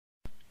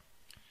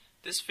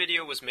This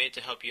video was made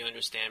to help you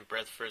understand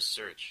breadth-first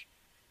search.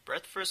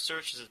 Breadth-first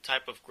search is a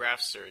type of graph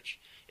search.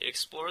 It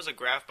explores a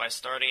graph by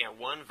starting at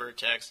one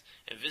vertex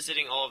and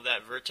visiting all of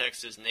that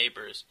vertex's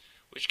neighbors,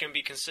 which can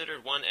be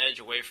considered one edge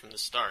away from the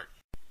start.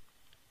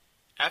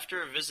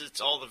 After it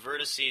visits all the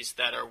vertices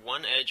that are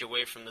one edge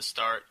away from the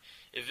start,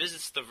 it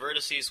visits the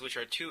vertices which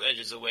are two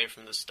edges away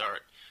from the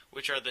start,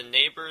 which are the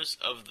neighbors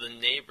of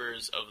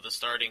the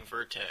starting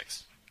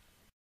vertex.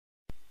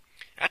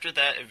 After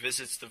that, it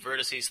visits the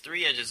vertices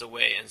three edges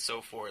away, and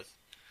so forth.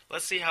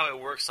 Let's see how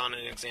it works on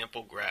an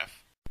example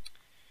graph.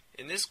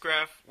 In this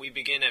graph, we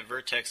begin at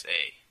vertex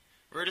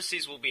A.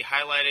 Vertices will be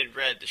highlighted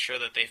red to show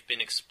that they've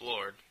been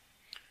explored.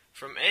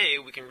 From A,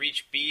 we can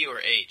reach B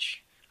or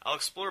H. I'll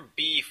explore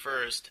B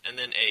first, and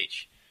then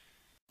H.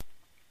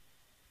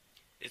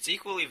 It's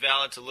equally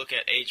valid to look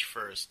at H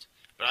first,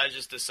 but I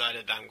just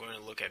decided that I'm going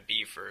to look at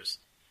B first.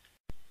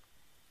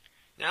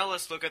 Now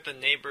let's look at the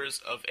neighbors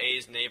of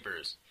A's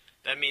neighbors.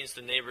 That means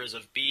the neighbors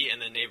of B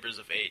and the neighbors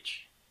of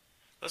H.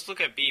 Let's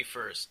look at B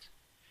first.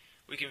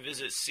 We can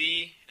visit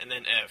C and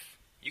then F.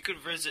 You could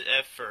visit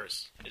F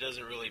first. It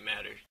doesn't really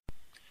matter.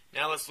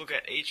 Now let's look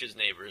at H's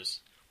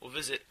neighbors. We'll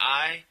visit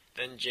I,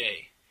 then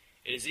J.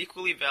 It is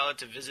equally valid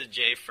to visit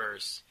J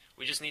first.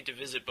 We just need to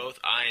visit both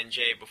I and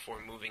J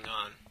before moving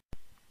on.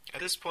 At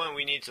this point,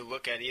 we need to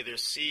look at either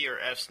C or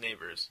F's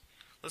neighbors.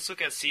 Let's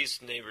look at C's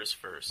neighbors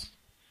first.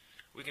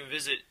 We can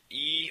visit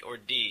E or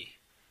D.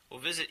 We'll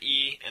visit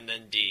E and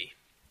then D.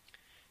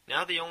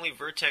 Now the only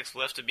vertex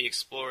left to be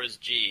explored is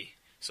G,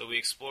 so we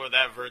explore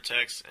that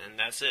vertex and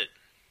that's it.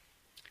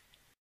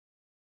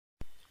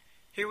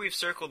 Here we've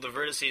circled the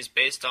vertices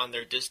based on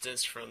their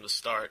distance from the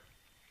start.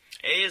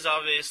 A is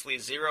obviously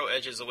 0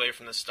 edges away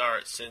from the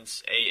start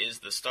since A is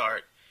the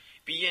start.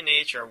 B and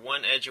H are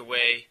 1 edge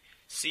away,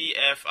 C,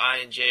 F, I,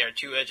 and J are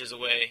 2 edges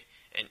away,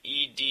 and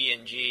E, D,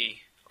 and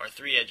G are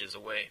 3 edges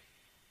away.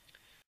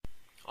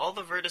 All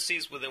the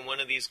vertices within one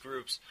of these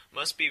groups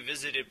must be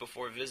visited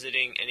before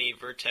visiting any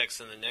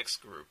vertex in the next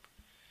group.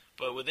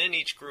 But within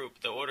each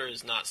group, the order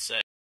is not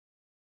set.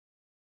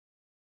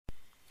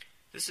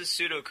 This is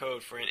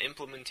pseudocode for an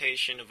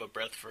implementation of a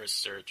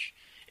breadth-first search.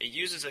 It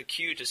uses a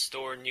queue to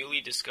store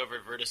newly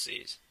discovered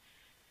vertices.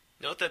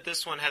 Note that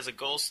this one has a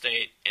goal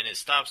state, and it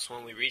stops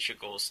when we reach a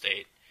goal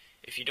state.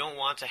 If you don't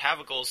want to have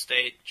a goal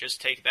state,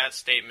 just take that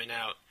statement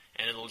out,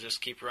 and it'll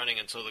just keep running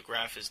until the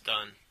graph is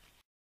done.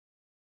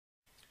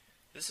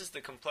 This is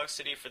the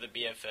complexity for the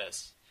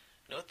BFS.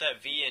 Note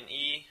that V and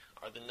E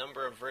are the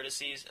number of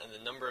vertices and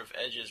the number of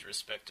edges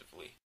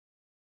respectively.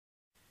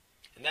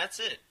 And that's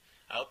it.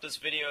 I hope this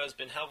video has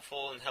been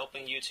helpful in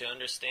helping you to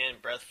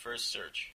understand breadth-first search.